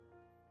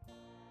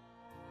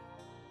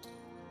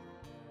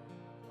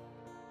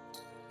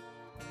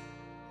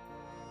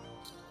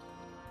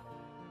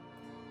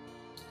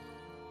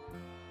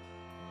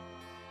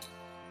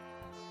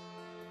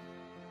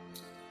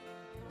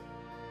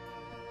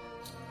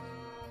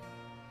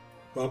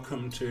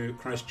Welcome to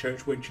Christ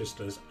Church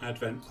Winchester's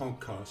Advent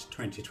Podcast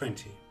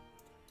 2020.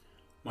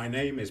 My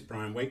name is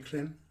Brian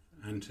Wakelin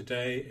and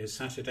today is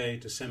Saturday,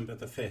 December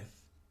the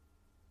 5th.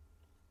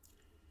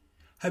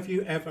 Have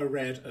you ever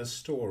read a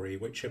story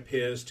which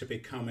appears to be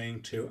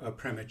coming to a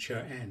premature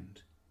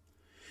end?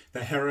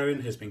 The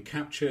heroine has been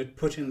captured,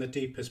 put in the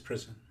deepest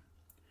prison.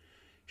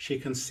 She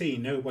can see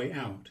no way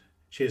out.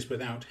 She is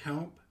without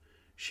help.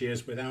 She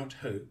is without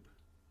hope.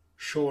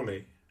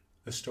 Surely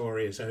the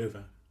story is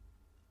over.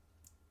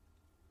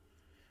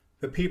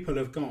 The people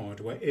of God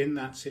were in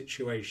that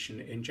situation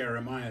in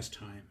Jeremiah's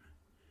time.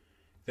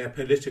 Their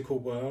political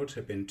world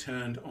had been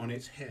turned on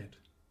its head.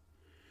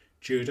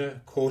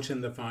 Judah, caught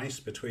in the vice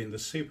between the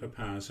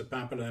superpowers of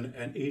Babylon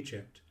and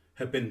Egypt,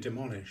 had been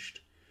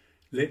demolished,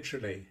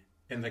 literally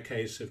in the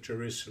case of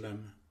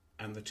Jerusalem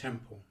and the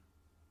temple.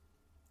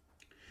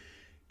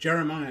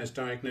 Jeremiah's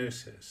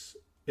diagnosis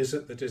is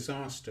that the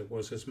disaster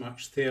was as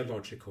much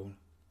theological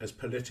as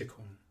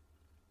political.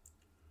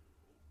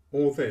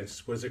 All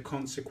this was a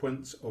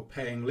consequence of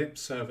paying lip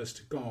service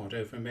to God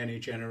over many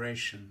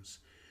generations,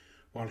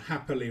 while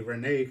happily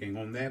reneging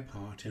on their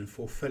part in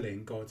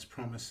fulfilling God's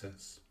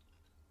promises.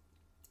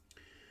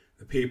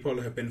 The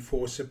people have been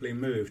forcibly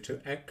moved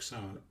to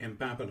exile in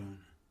Babylon.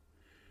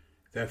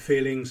 Their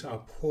feelings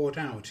are poured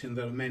out in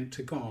the lament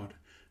to God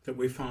that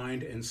we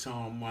find in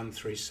Psalm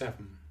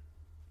 137.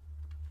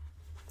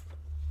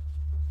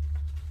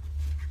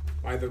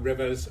 By the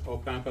rivers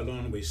of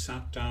Babylon we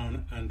sat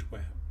down and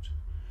wept.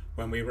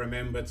 When we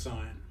remembered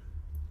Zion,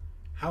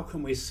 how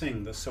can we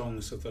sing the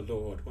songs of the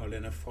Lord while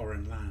in a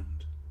foreign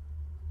land?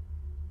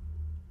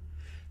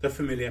 The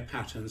familiar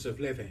patterns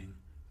of living,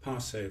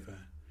 Passover,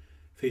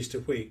 Feast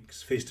of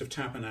Weeks, Feast of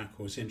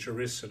Tabernacles in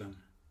Jerusalem,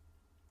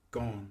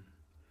 gone.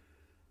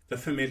 The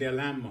familiar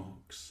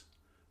landmarks,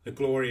 the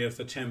glory of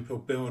the temple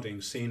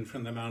building seen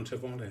from the Mount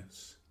of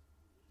Olives,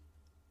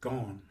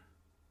 gone.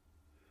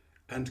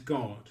 And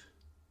God,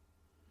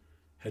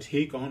 had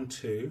he gone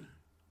too?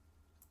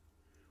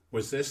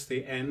 Was this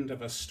the end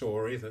of a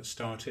story that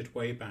started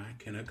way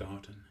back in a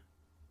garden?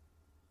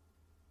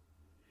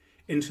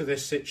 Into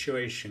this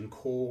situation,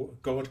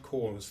 God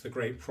calls the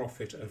great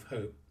prophet of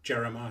hope,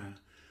 Jeremiah,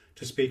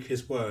 to speak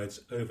his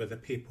words over the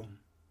people.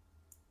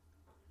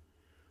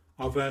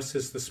 Our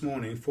verses this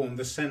morning form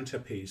the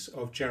centerpiece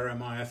of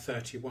Jeremiah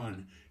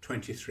 31,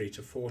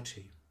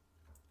 23-40.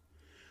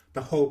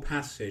 The whole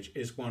passage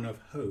is one of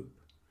hope,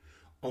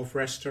 of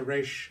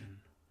restoration,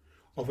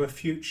 of a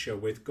future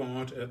with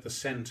God at the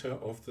center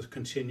of the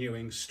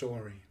continuing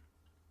story.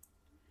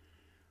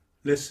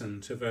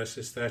 Listen to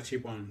verses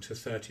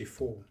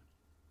 31-34.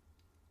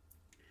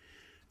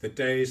 The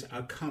days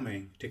are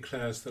coming,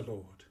 declares the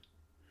Lord,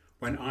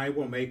 when I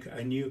will make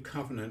a new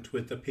covenant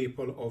with the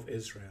people of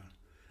Israel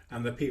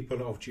and the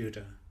people of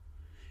Judah.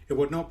 It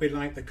would not be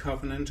like the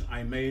covenant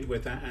I made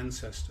with their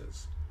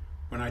ancestors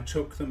when I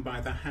took them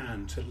by the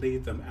hand to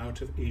lead them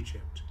out of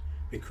Egypt,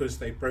 because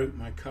they broke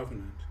my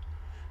covenant,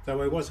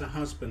 though I was a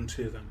husband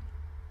to them,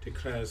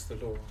 declares the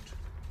Lord.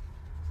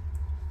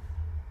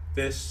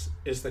 This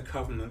is the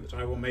covenant that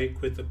I will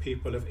make with the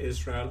people of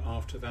Israel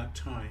after that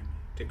time,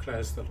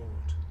 declares the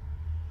Lord.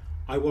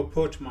 I will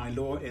put my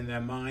law in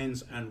their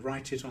minds and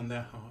write it on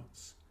their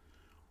hearts.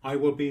 I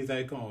will be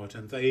their God,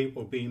 and they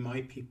will be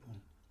my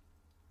people.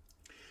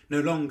 No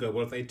longer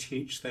will they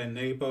teach their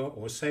neighbour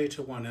or say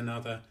to one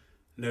another,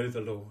 know the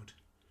Lord,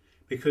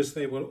 because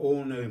they will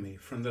all know me,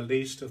 from the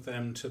least of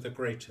them to the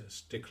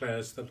greatest,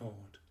 declares the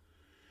Lord.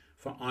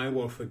 For I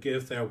will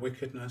forgive their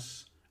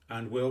wickedness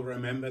and will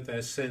remember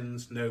their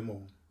sins no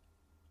more.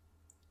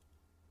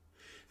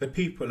 The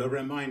people are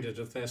reminded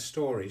of their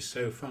story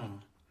so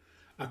far: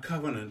 a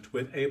covenant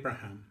with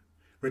Abraham,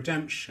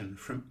 redemption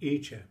from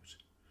Egypt,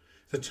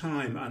 the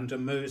time under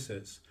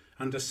Moses,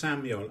 under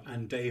Samuel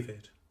and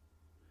David,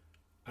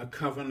 a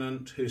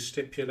covenant whose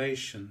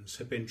stipulations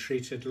have been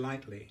treated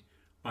lightly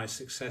by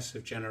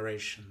successive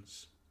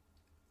generations.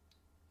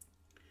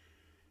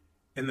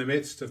 In the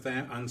midst of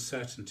their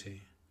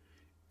uncertainty,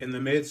 in the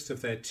midst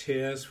of their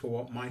tears for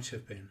what might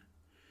have been,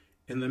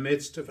 in the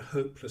midst of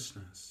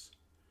hopelessness,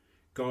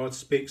 God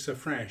speaks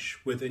afresh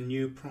with a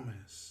new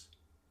promise.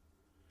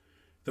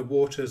 The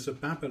waters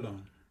of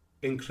Babylon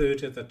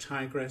included the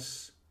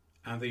Tigris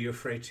and the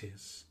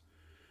Euphrates,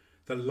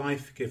 the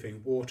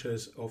life-giving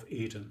waters of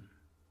Eden.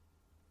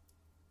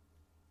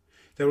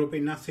 There will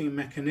be nothing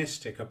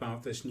mechanistic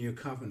about this new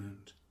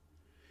covenant.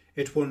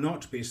 It will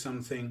not be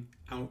something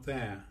out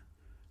there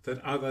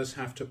that others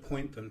have to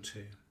point them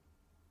to.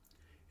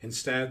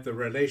 Instead, the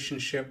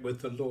relationship with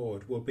the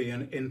Lord will be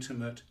an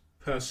intimate,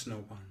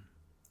 personal one.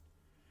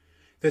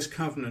 This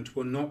covenant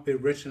will not be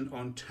written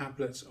on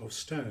tablets of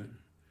stone,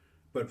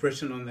 but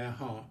written on their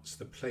hearts,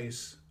 the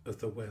place of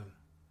the will.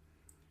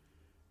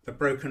 The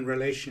broken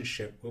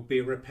relationship will be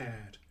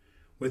repaired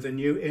with a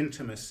new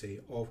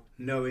intimacy of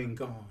knowing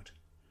God,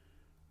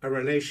 a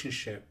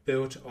relationship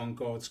built on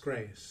God's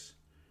grace,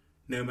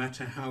 no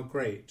matter how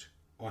great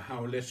or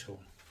how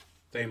little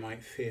they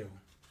might feel.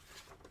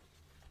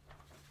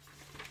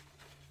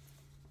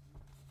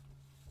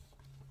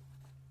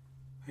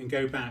 and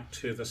go back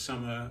to the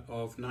summer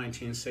of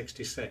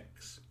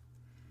 1966.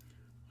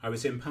 I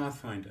was in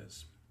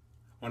Pathfinders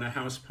on a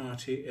house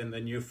party in the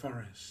New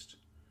Forest.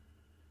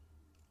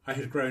 I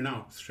had grown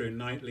up through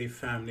nightly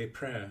family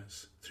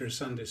prayers, through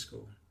Sunday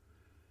school.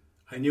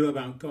 I knew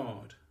about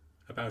God,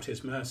 about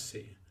his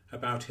mercy,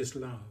 about his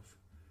love,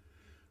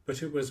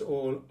 but it was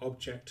all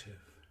objective.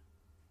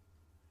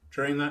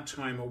 During that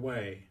time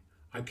away,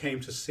 I came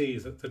to see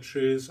that the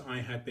truths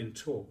I had been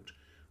taught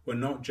were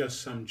not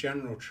just some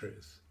general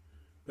truth,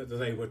 but that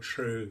they were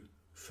true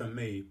for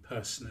me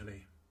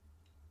personally.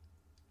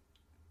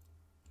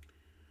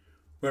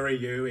 Where are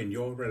you in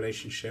your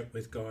relationship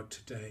with God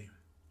today?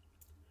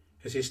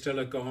 Is he still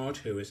a God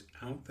who is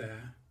out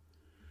there,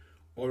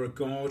 or a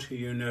God who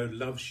you know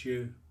loves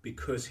you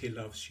because he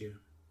loves you?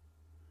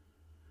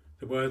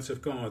 The words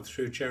of God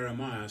through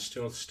Jeremiah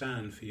still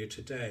stand for you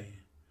today.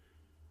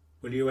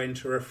 Will you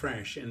enter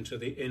afresh into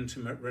the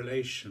intimate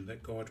relation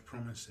that God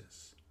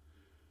promises?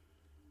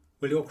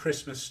 Will your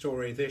Christmas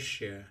story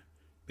this year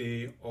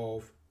be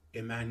of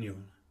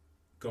Emmanuel,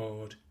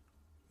 God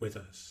with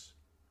us?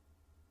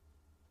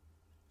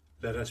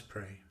 Let us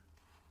pray.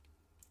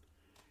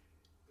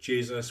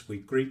 Jesus, we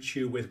greet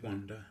you with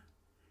wonder.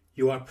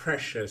 You are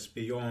precious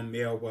beyond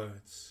mere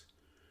words,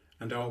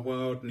 and our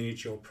world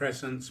needs your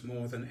presence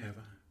more than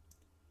ever.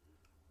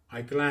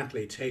 I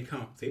gladly take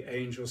up the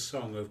angel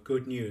song of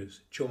good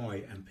news,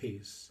 joy and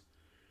peace.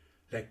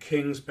 Let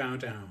kings bow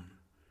down,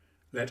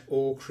 let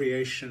all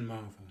creation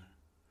marvel.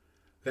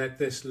 Let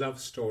this love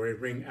story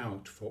ring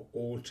out for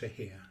all to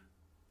hear.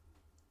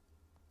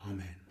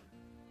 Amen.